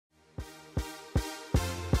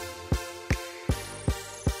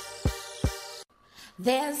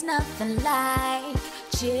There's nothing like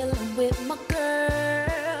chilling with my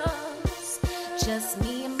girls. Just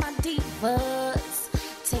me and my divas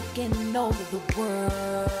taking over the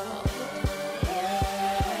world.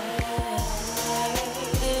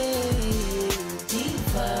 Hey,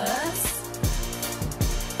 divas.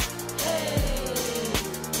 Hey,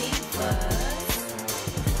 divas.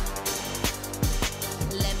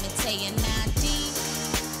 Let me tell you now.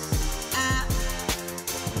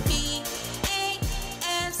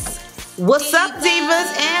 What's up,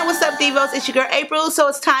 divas, and what's up, divos? It's your girl April. So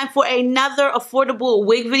it's time for another affordable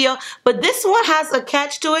wig video, but this one has a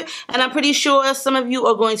catch to it, and I'm pretty sure some of you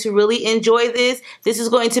are going to really enjoy this. This is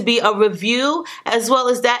going to be a review, as well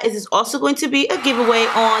as that is also going to be a giveaway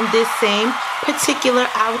on this same particular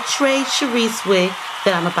OUTRE SHERISE wig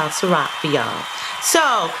that I'm about to rock for y'all.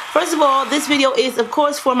 So, first of all, this video is, of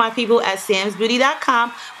course, for my people at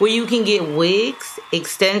SamsBeauty.com, where you can get wigs,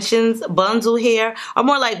 extensions, bundle hair, or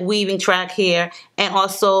more like weaving track hair, and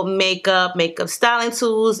also makeup styling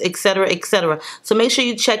tools, etc., etc. So make sure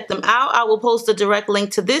you check them out. I will post a direct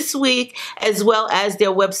link to this wig, as well as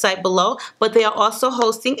their website below, but they are also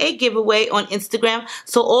hosting a giveaway on Instagram.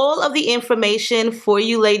 So all of the information for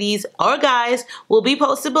you ladies or guys will be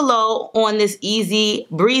posted below on this easy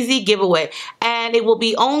breezy giveaway. And it will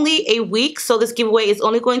be only a week, so this giveaway is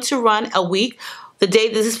only going to run a week. The day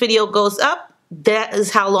that this video goes up, that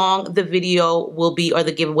is how long the video will be, or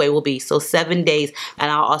the giveaway will be. So 7 days, and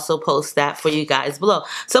I'll also post that for you guys below.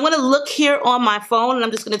 So I'm going to look here on my phone, and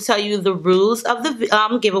I'm just going to tell you the rules of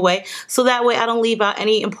the giveaway, so that way I don't leave out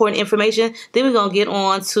any important information. Then we're going to get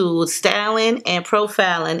on to styling and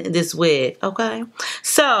profiling this wig, okay?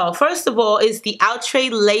 So first of all, it's the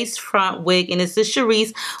OUTRE lace front wig, and it's the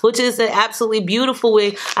SHERISE, which is an absolutely beautiful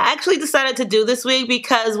wig. I actually decided to do this wig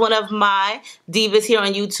because one of my divas here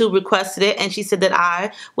on YouTube requested it, and she said that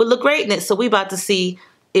I would look great in it. So we about to see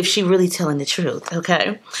if she really telling the truth,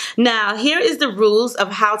 okay? Now, here is the rules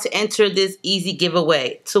of how to enter this easy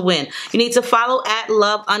giveaway to win. You need to follow at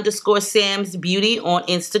love_SamsBeauty on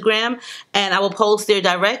Instagram, and I will post their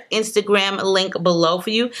direct Instagram link below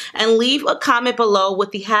for you, and leave a comment below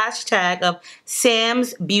with the hashtag of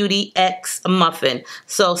SamsBeautyXMuffin.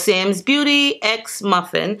 So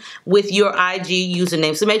SamsBeautyXMuffin with your IG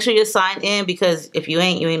username. So make sure you're signed in, because if you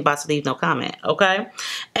ain't about to leave no comment, okay?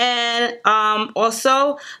 And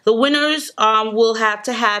also, the winners will have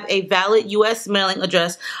to have a valid U.S. mailing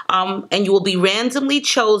address, and you will be randomly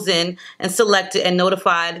chosen and selected and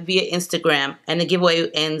notified via Instagram, and the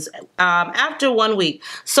giveaway ends after 1 week.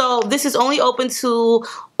 So this is only open to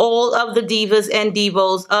all of the divas and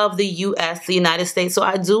divos of the U.S., the United States, so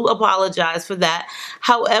I do apologize for that.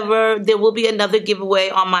 However, there will be another giveaway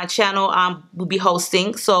on my channel we'll be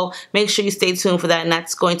hosting, so make sure you stay tuned for that, and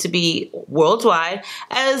that's going to be worldwide.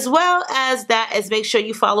 As well as that, is make sure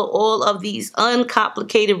you follow all of these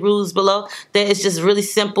uncomplicated rules below. That is just really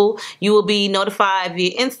simple. You will be notified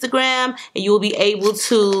via Instagram, and you will be able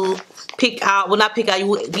to pick out, well, not pick out, you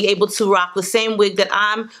will be able to rock the same wig that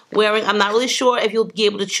I'm wearing. I'm not really sure if you'll be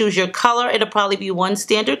able to choose your color. It'll probably be one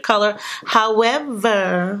standard color.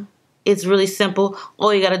 However, it's really simple.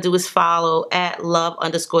 All you gotta do is follow at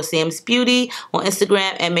love_SamsBeauty on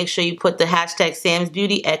Instagram, and make sure you put the hashtag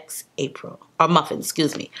SamsBeautyXApril, or Muffin,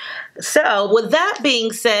 excuse me. So with that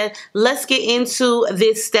being said, let's get into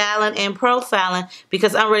this styling and profiling,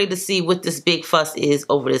 because I'm ready to see what this big fuss is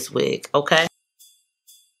over this wig, okay?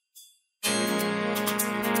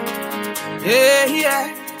 Yeah,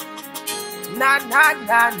 yeah. Nah, nah,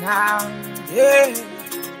 nah, nah. Yeah.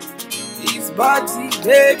 It's body,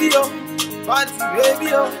 baby, oh. Body,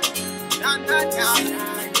 baby, oh. Nah, nah, nah, nah.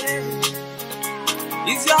 Yeah.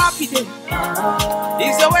 It's your happy day.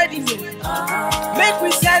 It's your wedding day. Make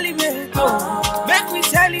we celebrate, oh. Make we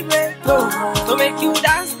celebrate, oh. So make you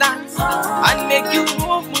dance, dance. And make you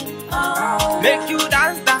move, move. Make you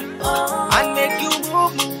dance, dance. And make you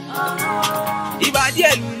move, move. Ibadi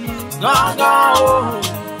elu. Ganga oh,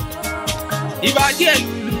 Ibadi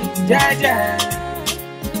elulu, jeje.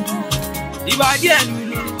 Ibadi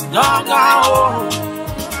elulu, ganga oh,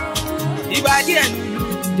 Ibadi elulu,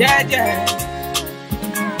 jeje.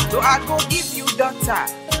 So I go give you daughter,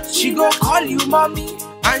 she go call you mommy,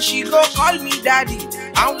 and she go call me daddy,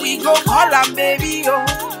 and we go call her baby oh.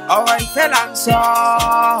 Oh, I tell her so,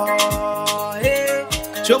 hey,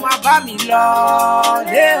 show my baby love,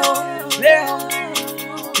 leo, leo.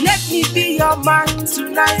 Let me be your man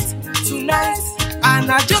tonight, tonight. And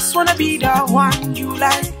I just wanna be the one you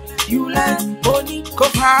like, you like. Money, go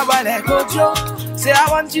far, let go, Joe. Say I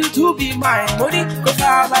want you to be mine. Money, go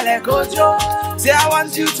far, let go, Joe. Say I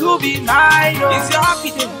want you to be mine. Oh. It's your happy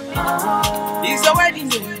day, it's your wedding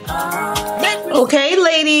day. Okay,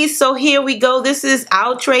 ladies, so here we go. This is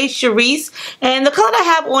OUTRE SHERISE, and the color I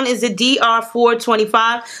have on is a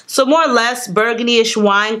DR425, so more or less burgundy-ish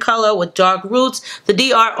wine color with dark roots. The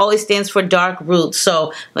DR always stands for dark roots,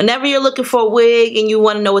 so whenever you're looking for a wig and you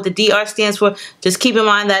want to know what the DR stands for, just keep in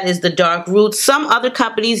mind that is the dark roots. Some other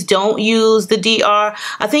companies don't use the DR.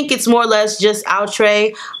 I think it's more or less just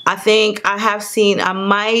OUTRE. I think I have seen, I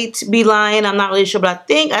might be lying, I'm not really sure, but I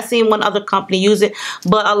think I've seen one other company use it,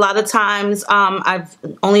 but a lot of times I've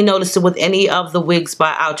only noticed it with any of the wigs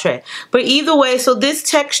by OUTRE. But either way, so this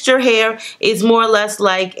texture hair is more or less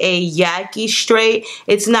like a yaki straight.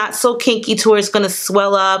 It's not so kinky to where it's going to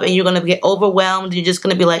swell up and you're going to get overwhelmed. You're just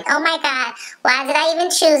going to be like, oh my god, why did I even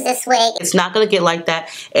choose this wig? It's not going to get like that.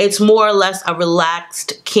 It's more or less a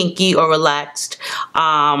relaxed kinky or relaxed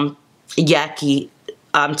yaki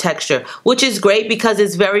texture, which is great because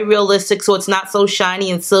it's very realistic, so it's not so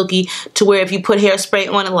shiny and silky to where if you put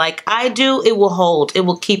hairspray on it like I do, it will hold, it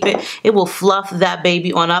will keep it, it will fluff that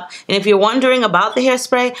baby on up. And if you're wondering about the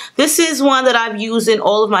hairspray, this is one that I've used in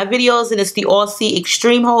all of my videos, and it's the Aussie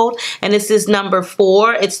Extreme Hold, and this is number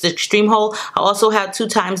 4. It's the Extreme Hold. I also have 2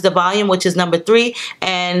 times the volume, which is number 3,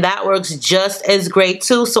 and that works just as great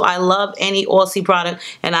too. So I love any Aussie product,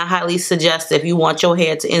 and I highly suggest if you want your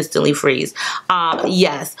hair to instantly freeze.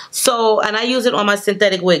 Yes, so, and I use it on my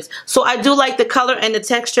synthetic wigs. So I do like the color and the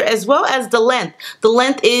texture as well as the length. The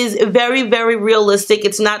length is very, very realistic.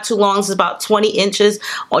 It's not too long. It's about 20 inches,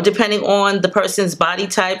 or depending on the person's body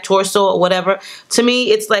type, torso, or whatever. To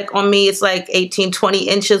me, it's like, on me, it's like 18, 20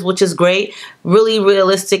 inches, which is great. Really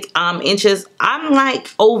realistic inches. I'm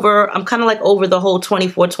kind of like over the whole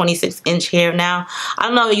 24, 26 inch hair now. I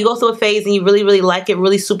don't know, you go through a phase and you really, really like it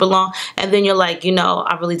really super long, and then you're like, you know,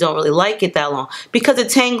 I really don't really like it that long because it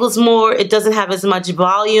tangles more. It doesn't have as much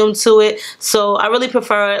volume to it, so I really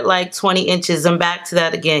prefer it like 20 inches. I'm back to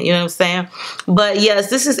that again, you know what I'm saying? But yes,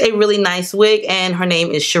 this is a really nice wig, and her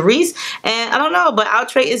name is SHERISE, and I don't know, but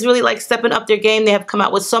OUTRE is really like stepping up their game. They have come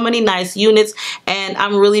out with so many nice units, and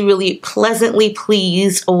I'm really, really pleasantly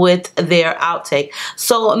pleased with their outtake.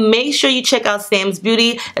 So make sure you check out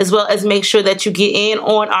SamsBeauty, as well as make sure that you get in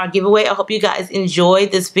on our giveaway. I hope you guys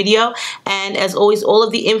enjoyed this video, and as always, all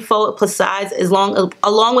of the info besides,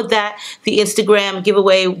 along with that, the Instagram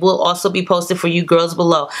giveaway will also be posted for you girls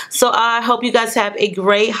below. So I hope you guys have a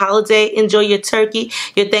great holiday. Enjoy your turkey,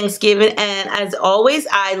 your Thanksgiving, and as always,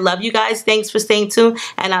 I love you guys. Thanks for staying tuned,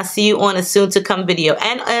 and I'll see you on a soon to come video.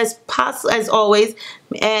 And as always,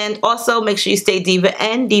 and also make sure you stay diva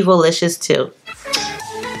and divalicious too.